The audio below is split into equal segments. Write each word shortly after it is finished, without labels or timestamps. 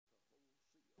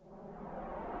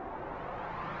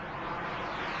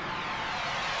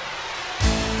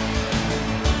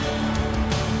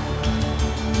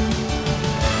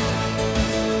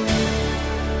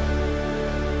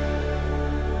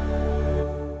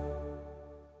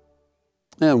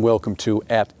And welcome to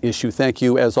At Issue. Thank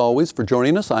you, as always, for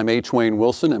joining us. I'm H. Wayne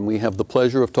Wilson, and we have the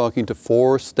pleasure of talking to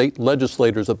 4 state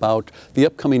legislators about the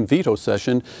upcoming veto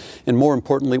session, and more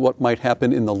importantly, what might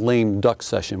happen in the lame duck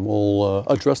session. We'll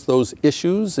address those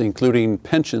issues, including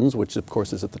pensions, which, of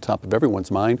course, is at the top of everyone's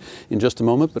mind, in just a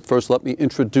moment. But first, let me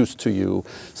introduce to you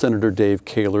Senator Dave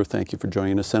Koehler. Thank you for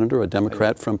joining us, Senator, a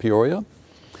Democrat from Peoria.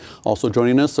 Also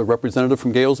joining us, a representative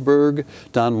from Galesburg,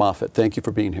 Don Moffitt. Thank you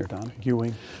for being here, Don. Thank you,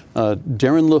 Wayne.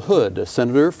 Darin LaHood, a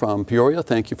senator from Peoria.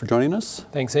 Thank you for joining us.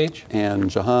 Thanks, H. And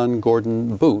Jehan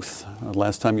Gordon-Booth.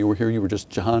 Last time you were here, you were just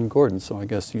Jehan Gordon, so I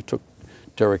guess you took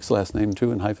Derek's last name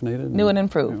too and hyphenated? New and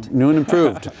improved. New and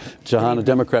improved. Jehan, a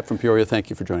Democrat from Peoria,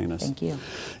 thank you for joining us. Thank you.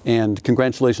 And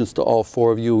congratulations to all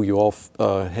 4 of you. You all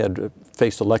had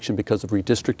faced election because of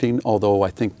redistricting, although I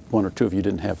think 1 or 2 of you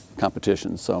didn't have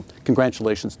competition. So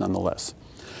congratulations nonetheless.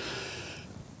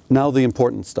 Now the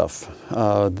important stuff.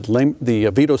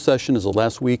 The veto session is the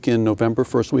last week in November,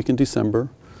 first week in December.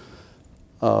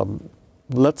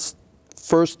 Let's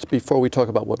first, before we talk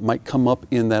about what might come up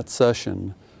in that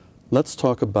session, let's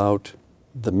talk about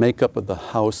the makeup of the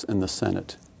House and the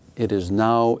Senate. It is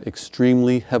now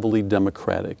extremely heavily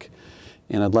Democratic.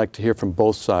 And I'd like to hear from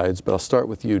both sides, but I'll start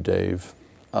with you, Dave.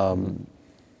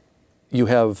 You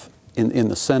have, in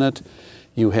the Senate,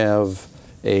 you have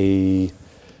a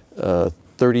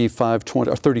 35-20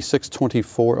 or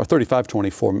 36-24 or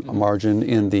 35-24 margin.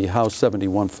 In the House,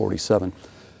 71-47.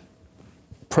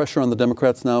 Pressure on the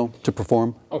Democrats now to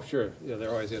perform? Oh, sure. Yeah, there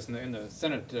always is. In the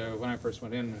Senate, when I first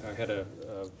went in, I had a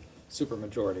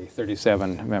supermajority,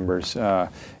 37 members,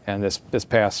 and this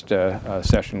past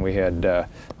session we had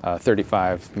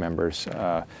 35 members.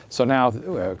 So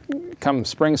now, come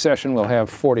spring session, we'll have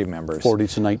 40 members. 40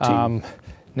 to 19.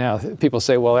 Now, people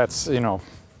say, well, that's,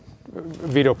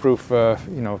 veto-proof,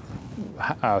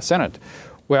 Senate.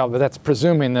 Well, but that's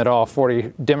presuming that all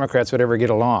 40 Democrats would ever get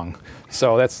along.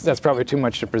 So that's probably too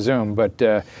much to presume. But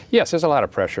yes, there's a lot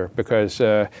of pressure because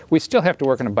we still have to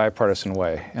work in a bipartisan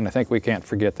way. And I think we can't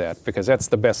forget that because that's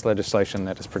the best legislation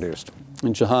that is produced.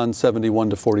 And Jehan,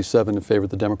 71-47 in favor of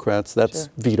the Democrats. That's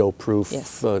sure. veto-proof,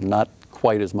 yes. Not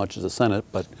quite as much as the Senate,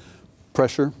 but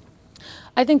pressure?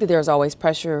 I think that there's always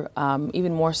pressure,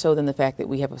 even more so than the fact that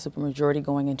we have a supermajority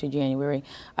going into January.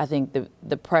 I think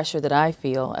the pressure that I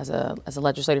feel as a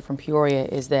legislator from Peoria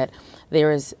is that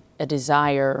there is a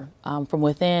desire from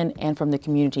within and from the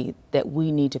community that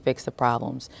we need to fix the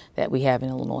problems that we have in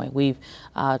Illinois. We've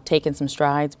taken some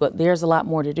strides, but there's a lot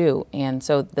more to do. And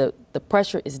so the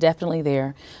pressure is definitely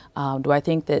there. Do I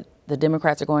think that the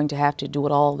Democrats are going to have to do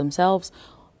it all themselves?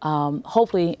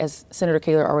 Hopefully, as Senator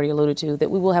Koehler already alluded to,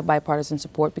 that we will have bipartisan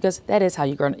support because that is how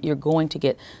you're going to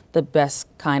get the best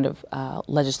kind of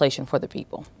legislation for the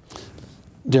people.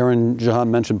 Darin,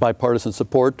 Jehan mentioned bipartisan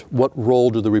support. What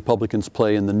role do the Republicans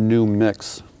play in the new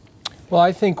mix? Well,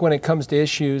 I think when it comes to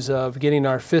issues of getting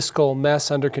our fiscal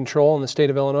mess under control in the state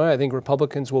of Illinois, I think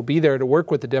Republicans will be there to work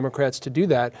with the Democrats to do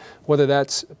that, whether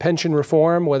that's pension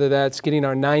reform, whether that's getting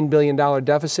our $9 billion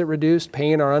deficit reduced,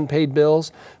 paying our unpaid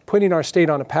bills, putting our state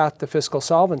on a path to fiscal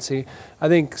solvency. I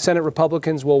think Senate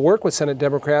Republicans will work with Senate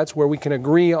Democrats where we can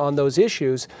agree on those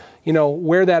issues.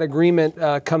 Where that agreement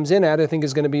comes in at, I think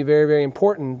is going to be very, very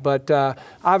important. But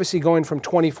obviously going from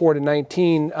 24 to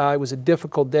 19, it was a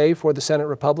difficult day for the Senate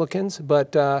Republicans.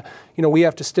 But, we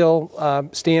have to still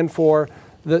stand for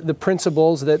the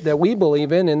principles that we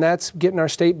believe in, and that's getting our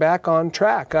state back on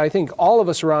track. I think all of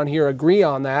us around here agree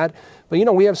on that.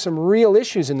 But, we have some real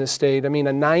issues in this state. I mean,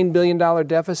 a $9 billion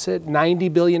deficit,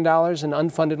 $90 billion in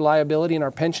unfunded liability in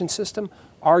our pension system,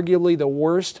 arguably the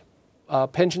worst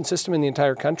pension system in the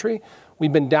entire country.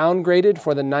 We've been downgraded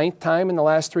for the 9th time in the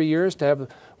last 3 years to have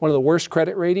one of the worst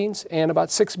credit ratings and about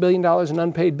 $6 billion in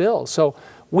unpaid bills. So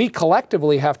we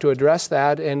collectively have to address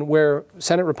that, and where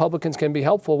Senate Republicans can be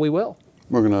helpful, we will.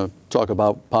 We're going to talk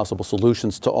about possible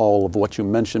solutions to all of what you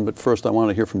mentioned, but first I want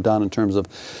to hear from Don in terms of,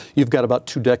 you've got about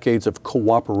 2 decades of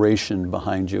cooperation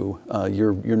behind you.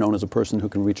 You're known as a person who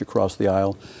can reach across the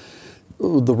aisle.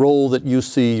 The role that you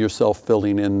see yourself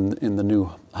filling in the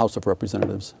new House of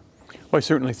Representatives? Well, I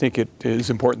certainly think it is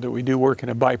important that we do work in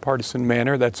a bipartisan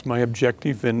manner. That's my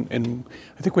objective, and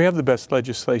I think we have the best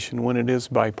legislation when it is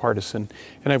bipartisan.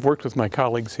 And I've worked with my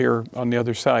colleagues here on the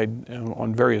other side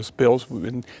on various bills.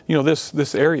 And,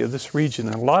 this area, this region,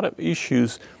 a lot of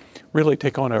issues really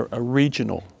take on a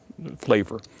regional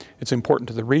flavor. It's important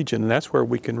to the region, and that's where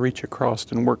we can reach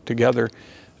across and work together.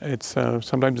 It's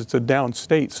sometimes it's a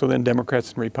downstate, so then Democrats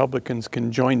and Republicans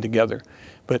can join together.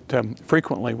 But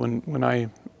frequently, when I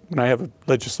have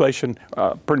legislation,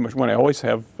 pretty much when I always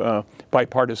have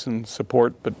bipartisan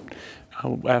support, but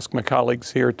I'll ask my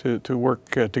colleagues here to work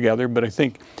together, but I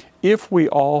think if we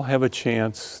all have a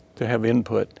chance to have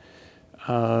input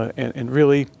and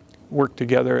really work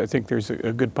together, I think there's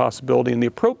a good possibility. And the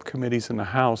appropriate committees in the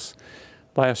House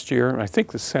last year, and I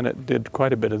think the Senate did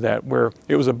quite a bit of that, where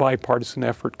it was a bipartisan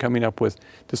effort coming up with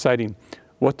deciding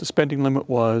what the spending limit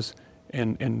was,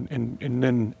 and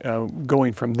then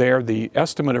going from there. The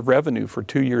estimate of revenue for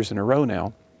 2 years in a row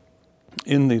now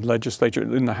in the legislature,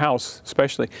 in the House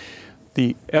especially,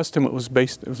 the estimate was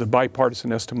based, it was a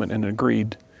bipartisan estimate and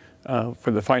agreed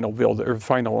for the final bill, or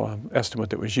final estimate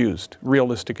that was used,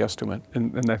 realistic estimate,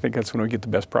 and I think that's when we get the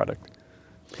best product.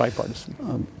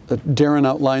 Bipartisan. Darin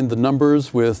outlined the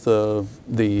numbers with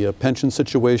the pension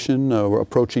situation. We're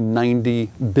approaching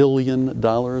 $90 billion.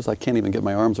 I can't even get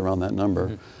my arms around that number.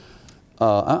 Mm-hmm.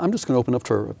 I'm just going to open up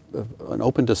for an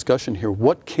open discussion here.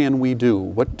 What can we do?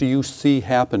 What do you see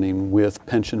happening with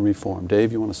pension reform?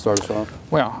 Dave, you want to start us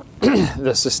off? Well,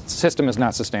 the system is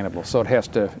not sustainable, so it has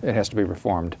to be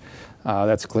reformed.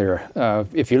 That's clear.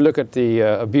 If you look at the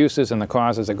abuses and the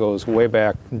causes, it goes way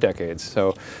back decades.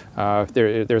 So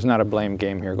there's not a blame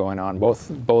game here going on.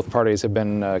 Both parties have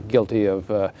been guilty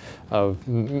of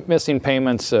missing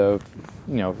payments,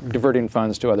 diverting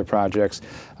funds to other projects.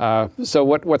 So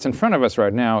what's in front of us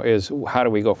right now is how do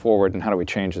we go forward and how do we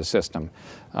change the system?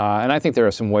 And I think there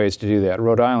are some ways to do that.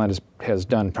 Rhode Island has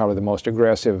done probably the most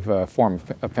aggressive form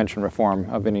of pension reform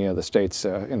of any of the states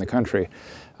in the country.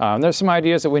 There's some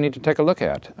ideas that we need to take a look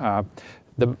at.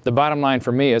 The bottom line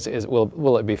for me is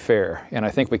will it be fair? And I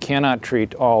think we cannot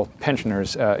treat all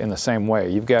pensioners in the same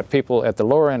way. You've got people at the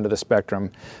lower end of the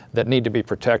spectrum that need to be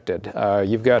protected.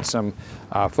 You've got some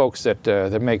folks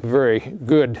that make very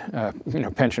good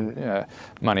pension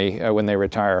money when they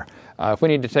retire. If we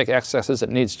need to take excesses, it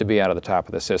needs to be out of the top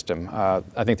of the system.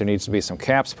 I think there needs to be some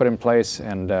caps put in place,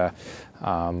 and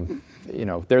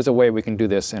there's a way we can do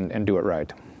this and do it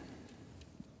right.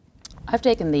 I've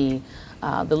taken the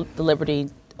liberty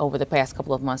over the past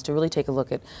couple of months to really take a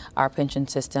look at our pension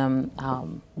system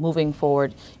moving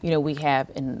forward. We have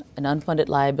an unfunded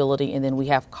liability, and then we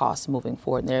have costs moving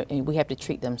forward, and we have to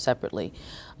treat them separately.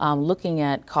 Looking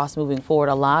at costs moving forward,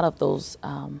 a lot of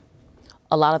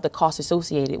the costs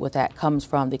associated with that comes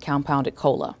from the compounded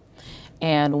COLA.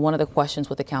 And one of the questions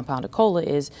with the compounded COLA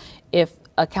is if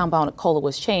a compounded COLA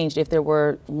was changed, if there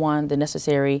were, the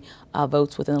necessary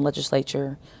votes within the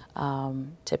legislature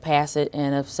to pass it,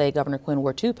 and if, say, Governor Quinn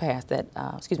were to pass that,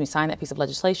 sign that piece of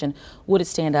legislation, would it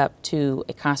stand up to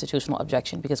a constitutional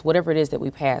objection? Because whatever it is that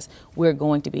we pass, we're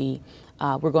going to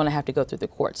have to go through the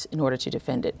courts in order to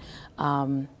defend it.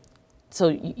 So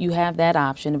you have that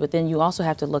option, but then you also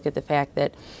have to look at the fact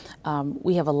that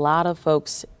we have a lot of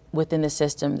folks within the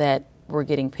system that were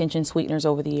getting pension sweeteners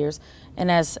over the years,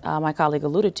 and as my colleague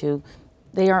alluded to,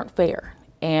 they aren't fair.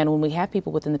 And when we have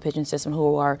people within the pension system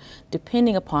who are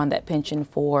depending upon that pension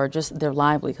for just their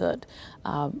livelihood,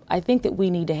 I think that we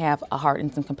need to have a heart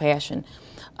and some compassion.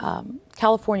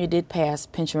 California did pass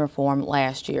pension reform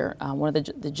last year. One of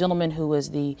the gentlemen who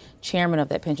was the chairman of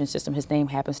that pension system, his name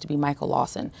happens to be Michael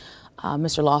Lawson.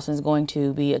 Mr. Lawson is going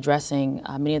to be addressing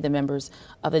many of the members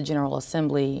of the General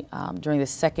Assembly during the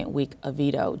second week of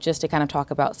Veto, just to kind of talk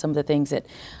about some of the things that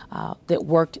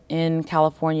worked in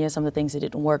California, some of the things that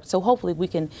didn't work. So hopefully we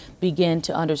can begin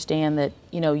to understand that,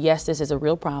 yes, this is a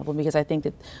real problem, because I think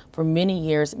that for many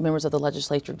years members of the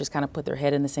legislature just kind of put their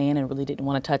head in the sand and really didn't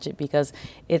want to touch it because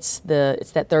it's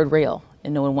that third rail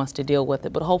and no one wants to deal with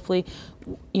it. But hopefully,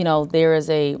 there's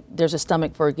a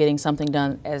stomach for getting something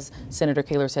done, as Senator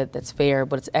Koehler said, that's fair,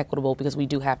 but it's equitable, because we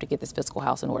do have to get this fiscal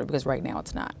house in order, because right now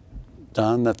it's not.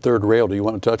 Don, that third rail, do you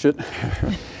want to touch it?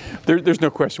 There's no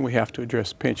question we have to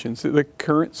address pensions. The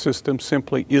current system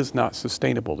simply is not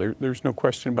sustainable. There's no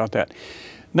question about that.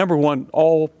 Number one,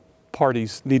 all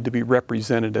parties need to be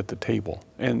represented at the table,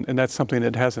 and that's something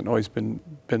that hasn't always been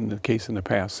the case in the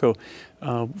past. So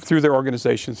through their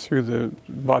organizations, through the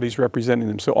bodies representing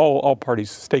them, so all parties,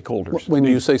 stakeholders. When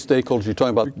you say stakeholders, you're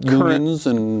talking about unions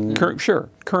and...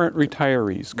 Current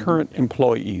retirees, current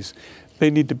employees. They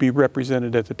need to be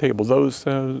represented at the table. Those,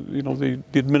 the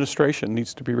administration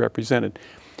needs to be represented.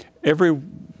 Every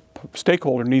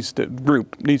stakeholder needs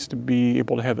to be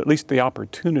able to have at least the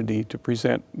opportunity to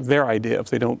present their idea if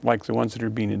they don't like the ones that are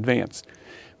being advanced.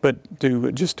 But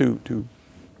to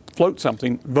float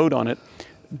something, vote on it,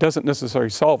 doesn't necessarily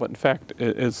solve it. In fact,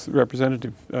 as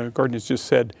Representative Gordon has just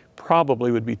said,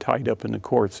 probably would be tied up in the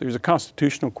courts. There's a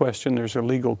constitutional question, there's a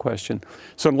legal question.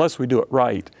 So unless we do it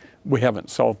right, we haven't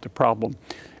solved the problem.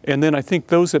 And then I think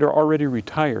those that are already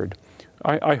retired,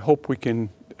 I hope we can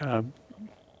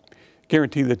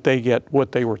guarantee that they get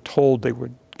what they were told they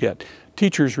would get.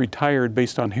 teachers retired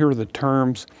based on here are the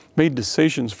terms, made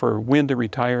decisions for when to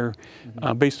retire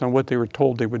based on what they were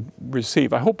told they would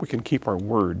receive. I hope we can keep our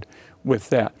word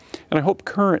with that. And I hope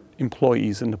current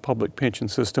employees in the public pension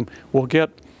system will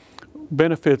get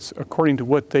benefits according to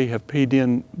what they have paid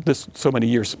in this so many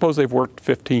years. Suppose they've worked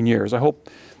 15 years. I hope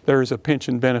there is a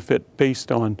pension benefit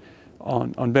based on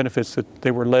benefits that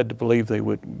they were led to believe they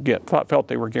would get, felt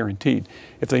they were guaranteed.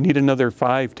 If they need another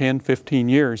 5, 10, 15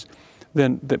 years,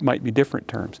 then that might be different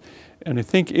terms. And I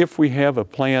think if we have a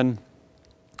plan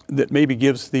that maybe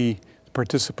gives the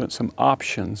participants some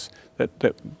options,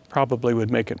 that probably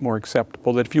would make it more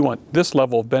acceptable, that if you want this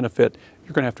level of benefit,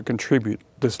 you're going to have to contribute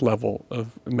this level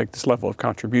of, make this level of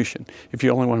contribution. If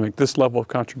you only want to make this level of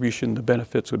contribution, the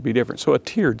benefits would be different. So a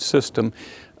tiered system,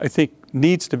 I think,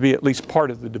 needs to be at least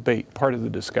part of the debate, part of the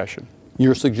discussion.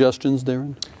 Your suggestions,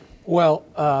 Darin? Well,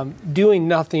 doing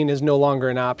nothing is no longer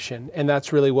an option, and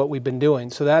that's really what we've been doing.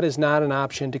 So that is not an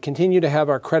option. To continue to have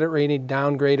our credit rating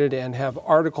downgraded and have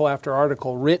article after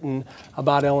article written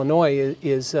about Illinois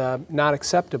is not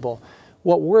acceptable.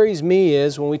 What worries me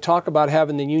is when we talk about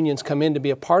having the unions come in to be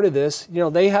a part of this, you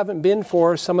know, they haven't been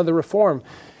for some of the reform.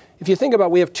 If you think about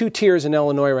it, we have 2 tiers in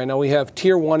Illinois right now. We have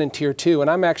Tier 1 and Tier 2,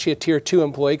 and I'm actually a Tier 2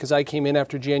 employee because I came in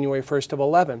after January 1st of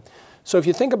 11. So if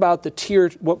you think about the tier,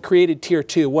 what created Tier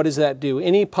 2, what does that do?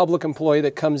 Any public employee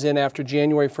that comes in after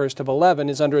January 1st of 11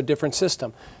 is under a different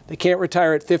system. They can't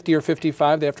retire at 50 or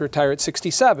 55, they have to retire at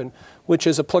 67, which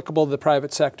is applicable to the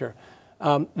private sector.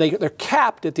 They're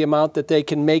capped at the amount that they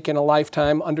can make in a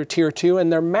lifetime under Tier 2,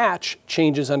 and their match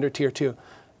changes under Tier 2.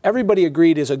 Everybody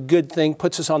agreed is a good thing,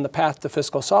 puts us on the path to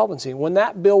fiscal solvency. When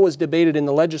that bill was debated in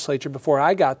the legislature before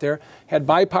I got there, had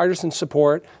bipartisan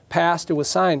support, passed, it was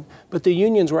signed, but the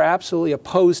unions were absolutely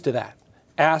opposed to that.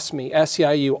 ASME,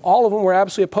 SEIU, all of them were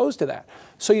absolutely opposed to that.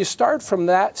 So you start from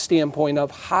that standpoint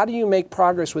of how do you make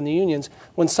progress with the unions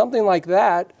when something like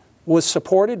that was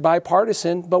supported,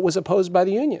 bipartisan, but was opposed by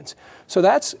the unions. So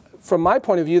that's, from my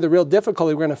point of view, the real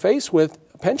difficulty we're going to face with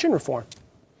pension reform.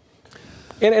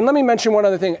 And let me mention one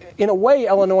other thing. In a way,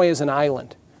 Illinois is an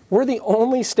island. We're the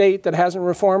only state that hasn't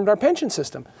reformed our pension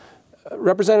system.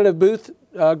 Representative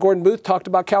Gordon-Booth talked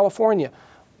about California.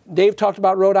 Dave talked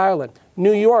about Rhode Island.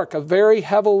 New York, a very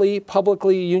heavily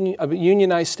publicly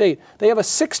unionized state, they have a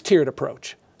 6-tiered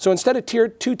approach. So instead of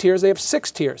 2 tiers, they have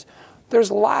 6 tiers.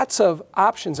 There's lots of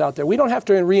options out there. We don't have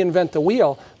to reinvent the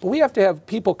wheel, but we have to have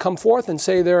people come forth and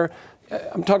say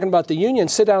I'm talking about the union,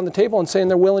 sit down at the table and saying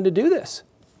they're willing to do this.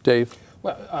 Dave?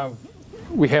 Well,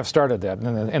 we have started that,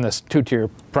 and this 2-tier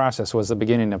process was the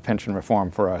beginning of pension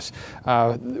reform for us.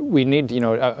 We need,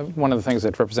 one of the things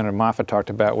that Representative Moffitt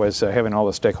talked about was having all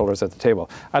the stakeholders at the table.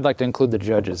 I'd like to include the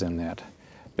judges in that,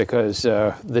 because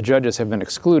the judges have been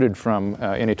excluded from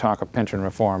any talk of pension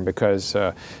reform because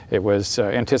it was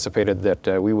anticipated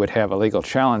that we would have a legal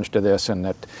challenge to this and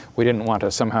that we didn't want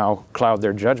to somehow cloud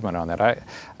their judgment on that.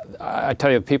 I tell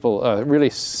you, people really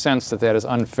sense that is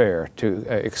unfair to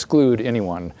exclude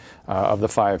anyone of the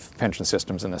 5 pension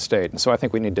systems in the state. And so I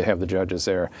think we need to have the judges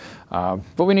there.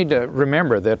 But we need to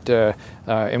remember that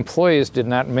employees did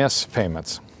not miss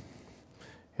payments.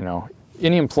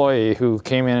 Any employee who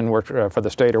came in and worked for the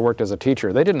state or worked as a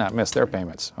teacher, they did not miss their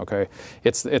payments, okay?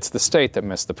 It's the state that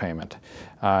missed the payment.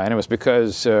 And it was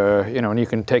because, and you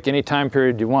can take any time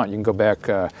period you want. You can go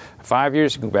back 5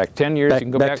 years, you can go back 10 years, you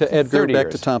can go back to Edgar, 30 years.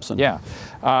 back to Thompson. Yeah.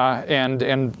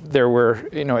 And there were,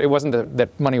 it wasn't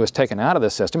that money was taken out of the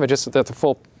system, it's just that the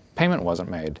full payment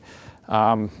wasn't made.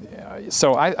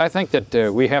 So I think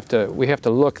that we have to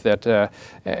look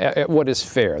at what is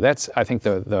fair. That's, I think,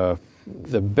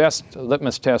 the best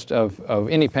litmus test of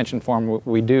any pension reform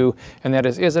we do, and that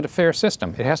is it a fair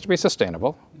system? It has to be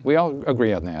sustainable. We all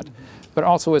agree on that. But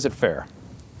also, is it fair?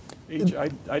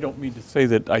 I don't mean to say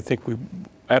that I think we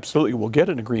absolutely will get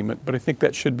an agreement, but I think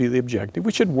that should be the objective.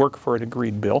 We should work for an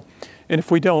agreed bill. And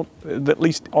if we don't, at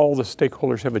least all the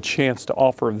stakeholders have a chance to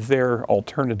offer their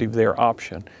alternative, their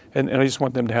option. And I just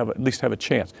want them to at least have a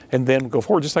chance. And then go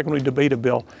forward. Just like when we debate a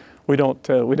bill, we don't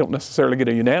necessarily get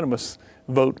a unanimous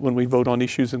vote when we vote on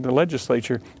issues in the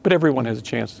legislature, but everyone has a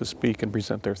chance to speak and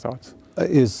present their thoughts.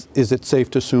 Is it safe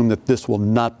to assume that this will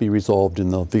not be resolved in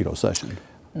the veto session?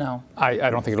 No. I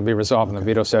don't think it'll be resolved in the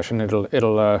veto session.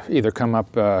 It'll either come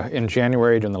up in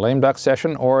January during the lame duck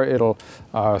session, or it'll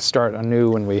start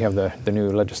anew when we have the new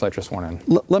legislature sworn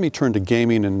in. Let me turn to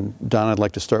gaming, and Don, I'd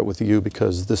like to start with you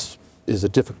because this is a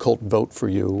difficult vote for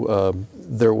you.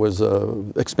 There was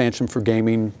an expansion for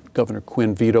gaming. Governor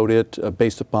Quinn vetoed it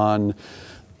based upon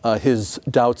his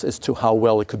doubts as to how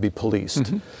well it could be policed.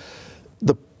 Mm-hmm.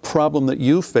 The problem that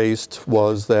you faced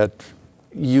was that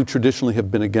you traditionally have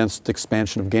been against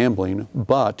expansion of gambling,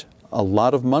 but a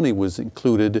lot of money was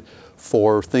included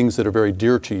for things that are very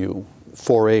dear to you,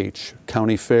 4-H,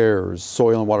 county fairs,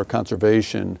 soil and water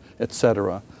conservation,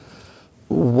 etc.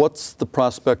 What's the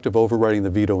prospect of overriding the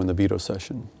veto in the veto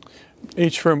session?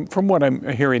 H, from what I'm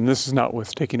hearing, this is not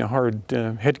with taking a hard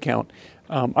head count.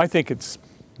 I think it's,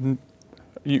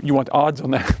 you want odds on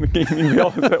that gaming bill?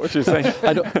 Is that what you're saying?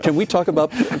 Can we talk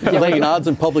about laying odds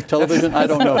in public television? I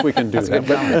don't know if we can do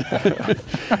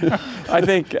that. I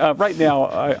think right now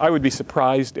I would be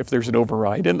surprised if there's an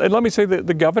override. And let me say that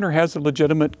the governor has a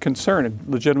legitimate concern,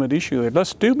 a legitimate issue there.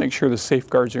 Let's make sure the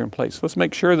safeguards are in place. Let's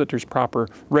make sure that there's proper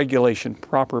regulation,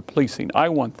 proper policing. I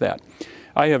want that.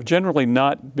 I have generally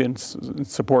not been in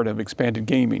support of expanded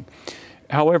gaming.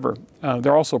 However,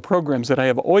 there are also programs that I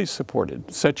have always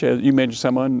supported, such as, you mentioned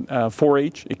someone,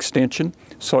 4-H, extension,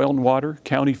 soil and water,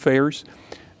 county fairs,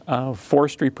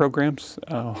 forestry programs,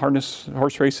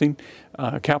 horse racing,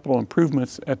 capital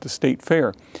improvements at the state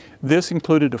fair. This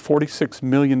included a $46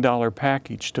 million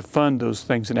package to fund those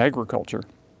things in agriculture.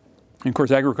 And of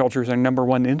course, agriculture is our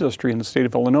 #1 industry in the state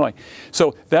of Illinois.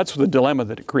 So that's the dilemma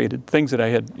that it created. Things that I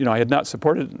had not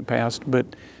supported in the past, but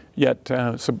yet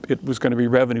so it was going to be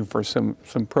revenue for some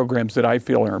programs that I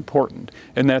feel are important.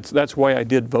 And that's why I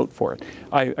did vote for it.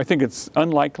 I think it's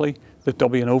unlikely that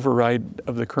there'll be an override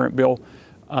of the current bill.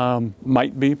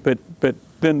 Might be, but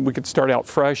then we could start out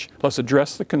fresh. Let's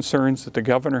address the concerns that the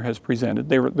governor has presented.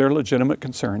 They're legitimate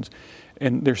concerns.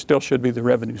 And there still should be the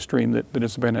revenue stream that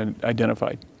has been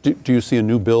identified. Do you see a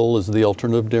new bill as the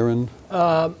alternative, Darin?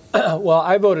 Well,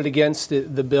 I voted against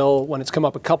the bill when it's come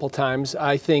up a couple times.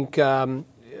 I think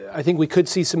we could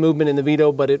see some movement in the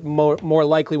veto, but it more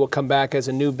likely will come back as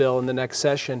a new bill in the next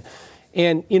session.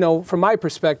 And, from my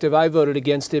perspective, I voted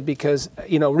against it because,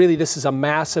 really this is a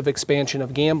massive expansion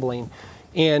of gambling.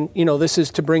 And, this is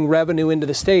to bring revenue into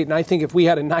the state. And I think if we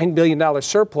had a $9 billion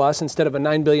surplus instead of a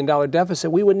 $9 billion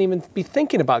deficit, we wouldn't even be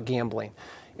thinking about gambling.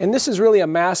 And this is really a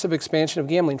massive expansion of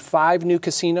gambling. 5 new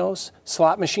casinos,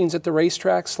 slot machines at the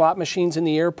racetracks, slot machines in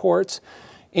the airports.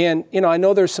 And, I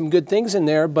know there's some good things in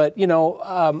there, but,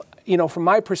 from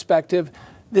my perspective,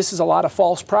 this is a lot of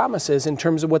false promises in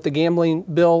terms of what the gambling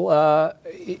bill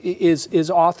is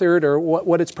authored or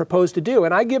what it's proposed to do.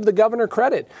 And I give the governor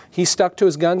credit. He stuck to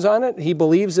his guns on it. He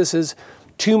believes this is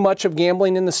too much of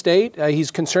gambling in the state.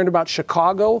 He's concerned about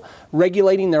Chicago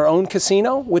regulating their own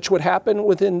casino, which would happen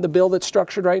within the bill that's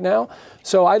structured right now.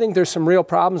 So I think there's some real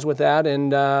problems with that.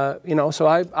 And, so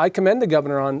I commend the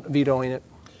governor on vetoing it.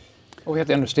 Well, we have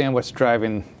to understand what's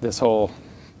driving this whole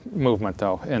movement,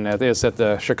 though, and that is that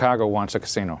the Chicago wants a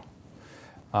casino,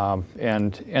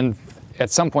 and at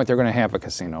some point they're going to have a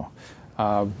casino.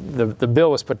 The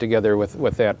bill was put together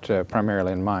with that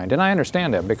primarily in mind, and I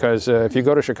understand that because if you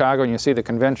go to Chicago and you see the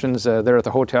conventions there at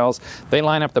the hotels, they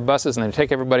line up the buses and they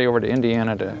take everybody over to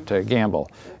Indiana to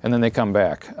gamble, and then they come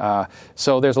back.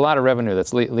 So there's a lot of revenue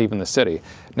that's leaving the city.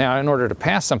 Now, in order to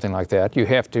pass something like that, you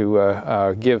have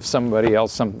to give somebody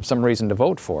else some reason to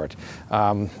vote for it.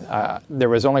 There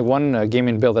was only one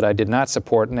gaming bill that I did not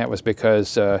support, and that was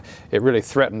because it really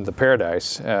threatened the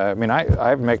Paradise. I mean,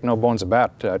 I make no bones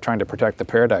about trying to protect the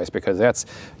Paradise because that's,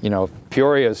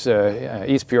 Peoria's,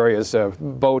 East Peoria's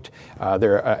boat.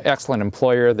 They're an excellent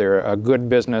employer. They're a good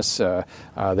business. They're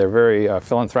very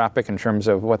philanthropic in terms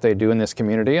of what they do in this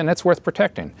community, and that's worth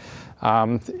protecting.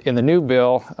 In the new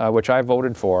bill, which I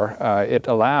voted for, it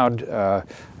allowed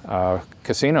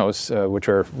casinos, which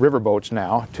are riverboats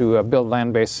now, to build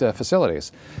land-based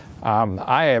facilities.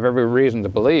 I have every reason to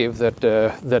believe that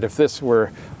if this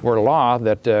were law,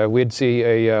 that we'd see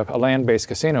a land-based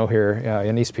casino here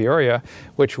in East Peoria,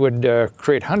 which would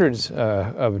create hundreds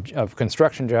of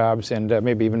construction jobs and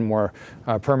maybe even more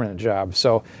permanent jobs.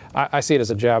 So I see it as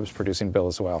a jobs-producing bill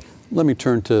as well. Let me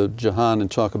turn to Jehan and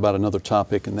talk about another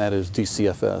topic, and that is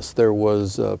DCFS. There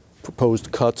was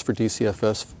proposed cuts for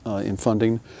DCFS in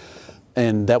funding,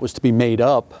 and that was to be made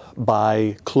up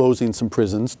by closing some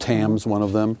prisons, TAM's one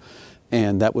of them,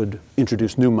 and that would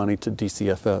introduce new money to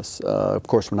DCFS. Of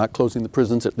course, we're not closing the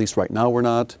prisons, at least right now we're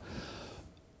not.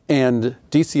 And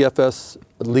DCFS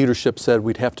leadership said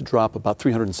we'd have to drop about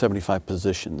 375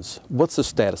 positions. What's the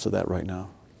status of that right now?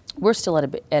 We're still at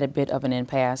a bit of an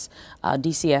impasse.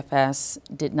 DCFS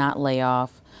did not lay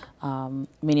off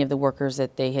many of the workers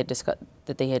that they had discussed,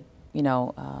 that they had,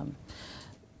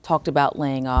 talked about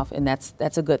laying off, and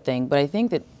that's a good thing. But I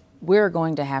think that we're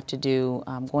going to have to do,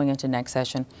 going into next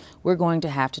session, we're going to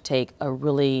have to take a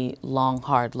really long,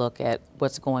 hard look at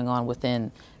what's going on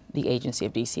within the agency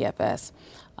of DCFS.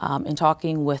 In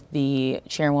talking with the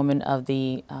chairwoman of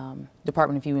the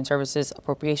Department of Human Services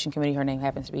Appropriation Committee, her name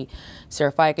happens to be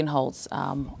Sarah Feichenholz,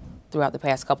 throughout the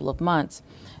past couple of months,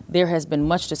 there has been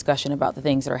much discussion about the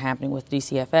things that are happening with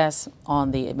DCFS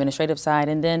on the administrative side.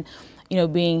 And then, you know,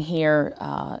 being here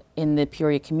in the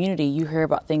Peoria community, you hear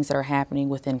about things that are happening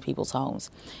within people's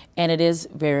homes. And it is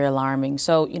very alarming.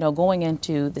 So, you know, going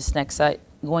into this next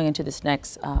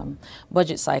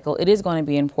budget cycle, it is going to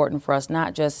be important for us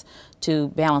not just to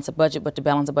balance a budget, but to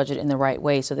balance a budget in the right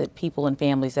way so that people and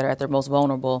families that are at their most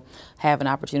vulnerable have an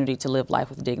opportunity to live life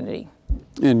with dignity.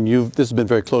 And this has been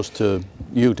very close to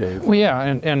you, Dave. Well, yeah,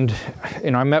 and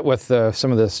you know, I met with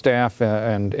some of the staff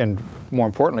and more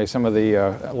importantly, some of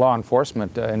the law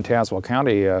enforcement in Tazewell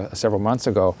County several months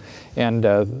ago, and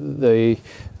the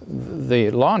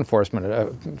law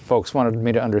enforcement folks wanted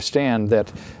me to understand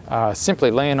that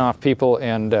simply laying off people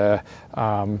and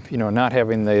you know, not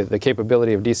having the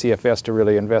capability of DCFS to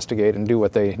really investigate and do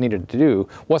what they needed to do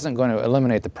wasn't going to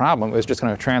eliminate the problem. It was just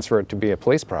going to transfer it to be a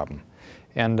police problem.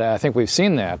 And I think we've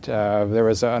seen that. There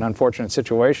was an unfortunate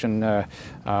situation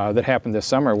that happened this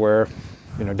summer where,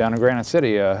 you know, down in Granite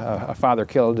City, a father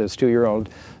killed his 2-year-old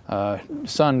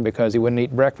son because he wouldn't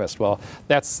eat breakfast. Well,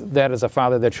 that is a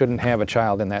father that shouldn't have a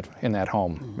child in that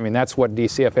home. I mean, that's what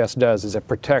DCFS does, is it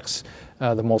protects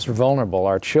the most vulnerable,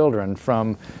 our children,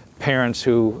 from parents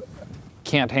who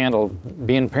can't handle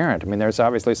being parent. I mean, there's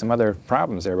obviously some other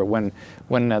problems there, but when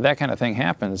that kind of thing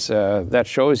happens, that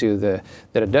shows you that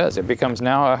it does. It becomes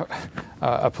now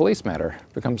a police matter,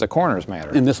 becomes a coroner's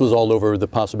matter. And this was all over the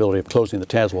possibility of closing the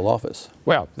Tazewell office.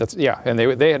 Well, that's, yeah, and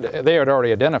they had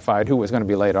already identified who was going to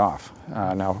be laid off.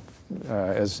 Now,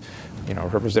 as you know,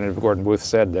 Representative Gordon-Booth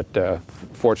said that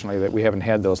fortunately that we haven't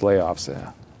had those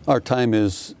layoffs. Our time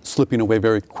is slipping away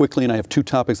very quickly, and I have two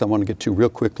topics I want to get to real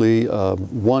quickly.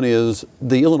 One is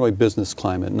the Illinois business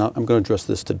climate. Now, I'm going to address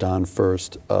this to Don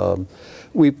first.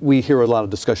 We hear a lot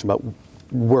of discussion about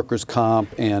workers'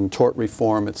 comp and tort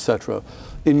reform, et cetera.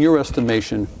 In your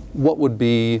estimation, what would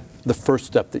be the first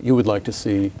step that you would like to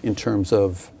see in terms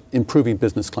of improving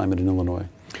business climate in Illinois?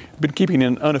 I've been keeping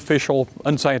an unofficial,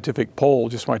 unscientific poll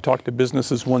just when I talk to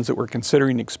businesses, ones that were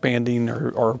considering expanding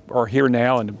or are here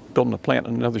now and building a plant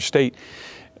in another state,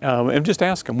 and just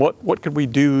ask them, what could we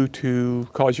do to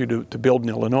cause you to build in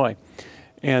Illinois?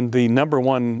 And the number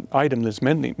one item that's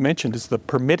mentioned is the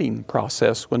permitting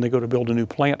process when they go to build a new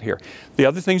plant here. The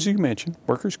other things you mentioned,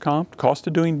 workers' comp, cost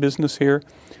of doing business here,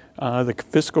 the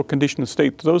fiscal condition of the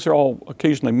state, those are all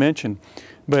occasionally mentioned.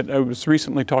 But I was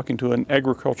recently talking to an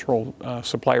agricultural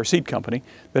supplier seed company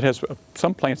that has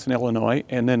some plants in Illinois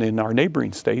and then in our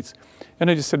neighboring states. And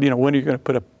I just said, you know, when are you going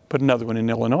to put another one in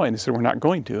Illinois? And they said, we're not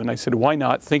going to. And I said, why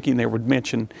not? Thinking they would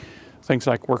mention things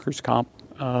like workers' comp,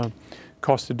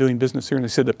 cost of doing business here. And they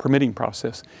said the permitting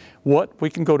process. We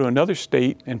can go to another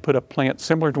state and put a plant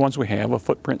similar to ones we have, a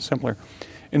footprint similar,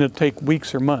 and it'll take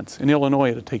weeks or months. In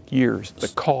Illinois, it'll take years. The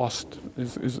cost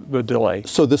is the delay.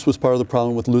 So this was part of the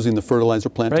problem with losing the fertilizer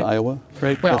plant to Iowa?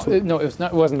 Right. Well, no, it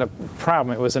wasn't a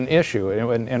problem. It was an issue.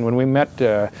 And when we met,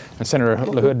 and Senator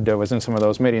LaHood was in some of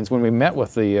those meetings, when we met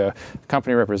with the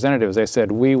company representatives, they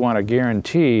said, we want a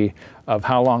guarantee of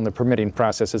how long the permitting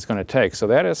process is going to take. So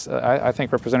that is, I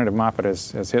think Representative Moffitt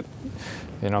has hit,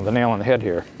 you know, the nail on the head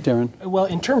here. Darin? Well,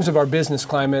 in terms of our business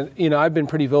climate, you know, I've been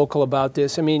pretty vocal about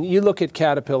this. I mean, you look at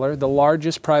Caterpillar, the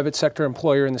largest private sector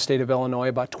employer in the state of Illinois,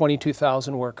 about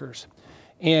 22,000 workers.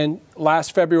 And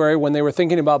last February, when they were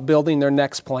thinking about building their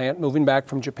next plant, moving back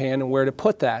from Japan, and where to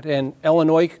put that, and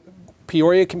Illinois,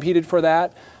 Peoria competed for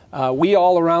that. We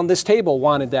all around this table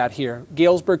wanted that here.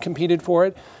 Galesburg competed for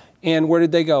it. And where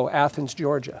did they go? Athens,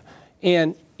 Georgia.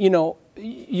 And, you know,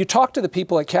 you talk to the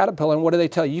people at Caterpillar, and what do they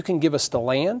tell you? You can give us the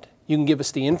land, you can give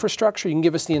us the infrastructure, you can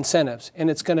give us the incentives, and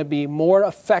it's going to be more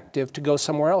effective to go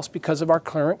somewhere else because of our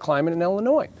current climate in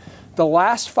Illinois. The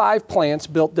last 5 plants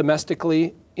built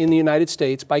domestically in the United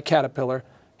States by Caterpillar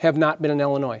have not been in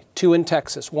Illinois. 2 in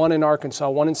Texas, 1 in Arkansas,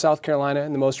 1 in South Carolina,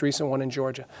 and the most recent one in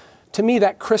Georgia. To me,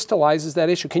 that crystallizes that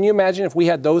issue. Can you imagine if we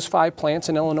had those 5 plants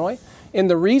in Illinois? And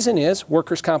the reason is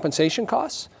workers' compensation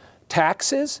costs,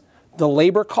 taxes, the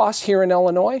labor costs here in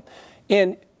Illinois.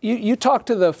 And you talk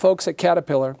to the folks at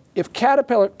Caterpillar. If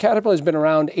Caterpillar's been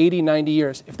around 80, 90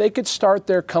 years, if they could start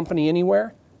their company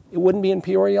anywhere, it wouldn't be in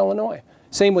Peoria, Illinois.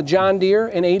 Same with John Deere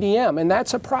and ADM, and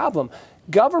that's a problem.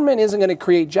 Government isn't going to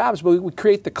create jobs, but we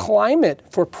create the climate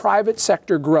for private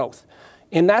sector growth.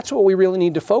 And that's what we really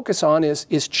need to focus on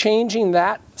is changing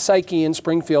that psyche in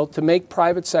Springfield to make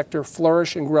private sector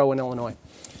flourish and grow in Illinois.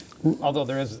 Although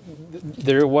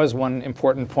there was one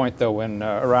important point, though, when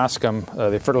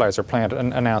Orascom, the fertilizer plant,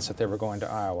 announced that they were going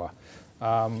to Iowa.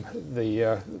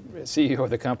 The CEO of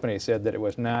the company said that it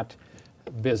was not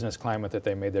business climate that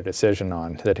they made their decision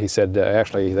on. That he said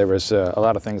actually there was a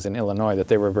lot of things in Illinois that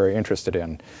they were very interested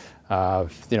in.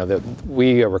 You know, that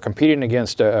we were competing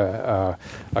against a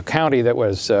county that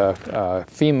was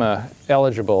FEMA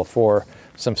eligible for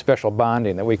some special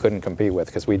bonding that we couldn't compete with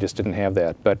because we just didn't have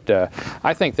that. But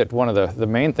I think that one of the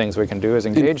main things we can do is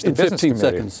engage the business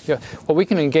community. 15 seconds. Yeah. Well, we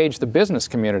can engage the business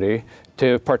community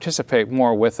to participate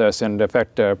more with us. And in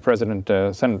fact,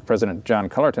 Senate President John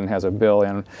Cullerton has a bill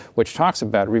in which talks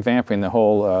about revamping the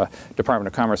whole Department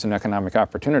of Commerce and Economic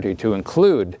Opportunity to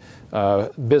include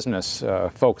business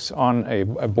folks on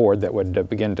a board that would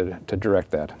begin to direct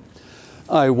that.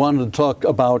 I wanted to talk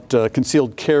about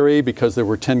concealed carry because there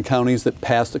were 10 counties that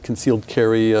passed a concealed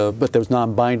carry, but that was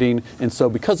non-binding, and so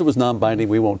because it was non-binding,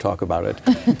 we won't talk about it.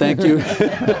 Thank you.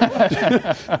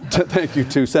 Thank you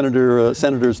to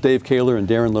Senators Dave Koehler and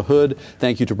Darin LaHood.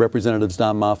 Thank you to Representatives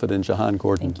Don Moffitt and Jehan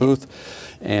Gordon-Booth.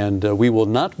 And we will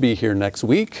not be here next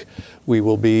week. We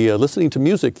will be listening to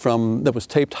music that was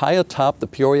taped high atop the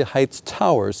Peoria Heights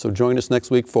Towers. So join us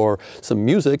next week for some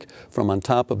music from on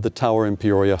top of the tower in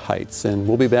Peoria Heights. And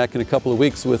we'll be back in a couple of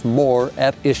weeks with more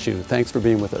At Issue. Thanks for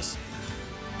being with us.